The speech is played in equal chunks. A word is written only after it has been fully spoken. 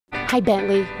Hi,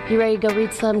 Bentley. You ready to go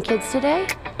read some kids today?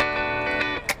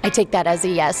 I take that as a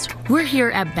yes. We're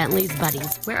here at Bentley's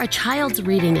Buddies, where a child's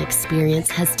reading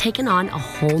experience has taken on a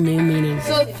whole new meaning.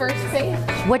 So first page.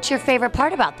 What's your favorite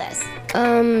part about this?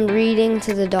 Reading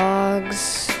to the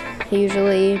dogs,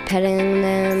 usually petting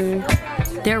them.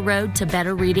 Their road to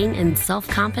better reading and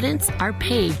self-confidence are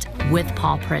paved with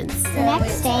paw prints. The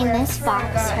next day, Miss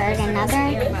Fox heard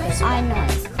another odd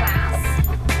noise.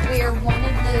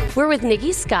 We're with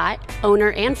Nickie Scott,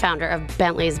 owner and founder of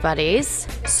Bentley's Buddies.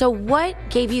 So what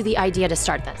gave you the idea to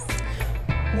start this?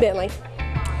 Bentley.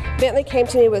 Bentley came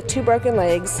to me with 2 broken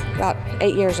legs about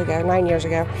 9 years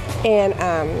ago, and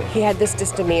he had this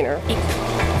misdemeanor.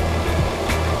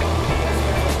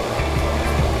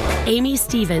 Amy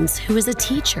Stevens, who is a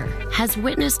teacher, has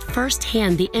witnessed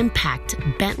firsthand the impact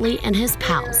Bentley and his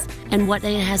pals and what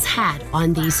it has had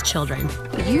on these children.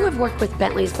 You have worked with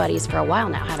Bentley's Buddies for a while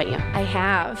now, haven't you? I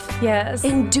have, yes.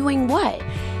 In doing what?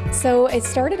 So it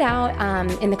started out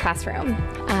in the classroom.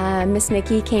 Miss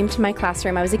Nickie came to my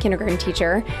classroom. I was a kindergarten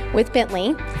teacher with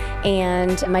Bentley,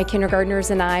 and my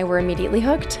kindergartners and I were immediately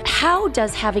hooked. How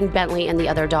does having Bentley and the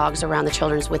other dogs around the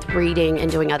children with reading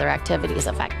and doing other activities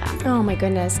affect them? Oh my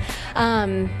goodness.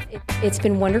 It's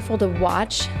been wonderful to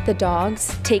watch the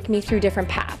dogs take me through different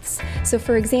paths. So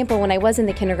for example, when I was in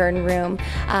the kindergarten room,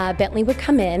 Bentley would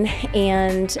come in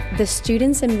and the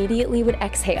students immediately would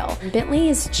exhale. Bentley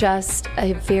is just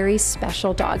a very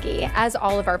special doggy, as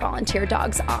all of our volunteer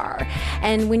dogs are.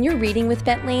 And when you're reading with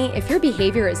Bentley, if your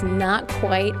behavior is not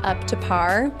quite up to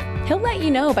par, he'll let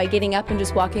you know by getting up and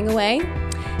just walking away.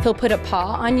 He'll put a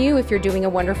paw on you if you're doing a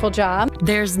wonderful job.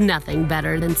 There's nothing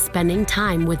better than spending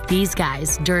time with these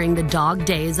guys during the dog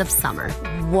days of summer.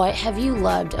 What have you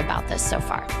loved about this so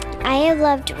far? I have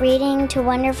loved reading to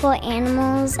wonderful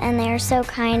animals, and they're so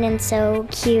kind and so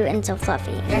cute and so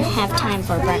fluffy. And have time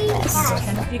for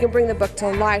breakfast. You can bring the book to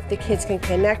life. The kids can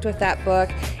connect with that book,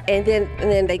 and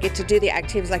then they get to do the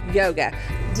activities like yoga.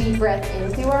 Deep breath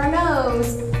in through our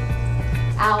nose,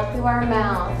 out through our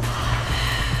mouth.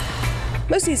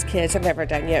 Most of these kids have never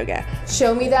done yoga.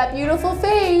 Show me that beautiful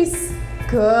face.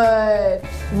 Good.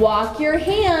 Walk your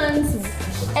hands,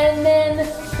 and then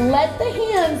let the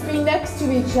hands be next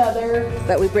to each other.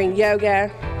 But we bring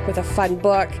yoga with a fun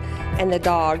book and the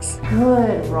dogs.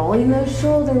 Good. Rolling those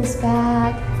shoulders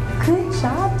back. Good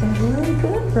job, Danielle.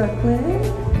 Good, Brooklyn.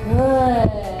 Good.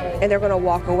 And they're going to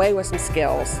walk away with some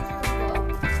skills.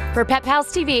 For Pet Pals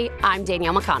TV, I'm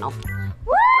Danielle McConnell.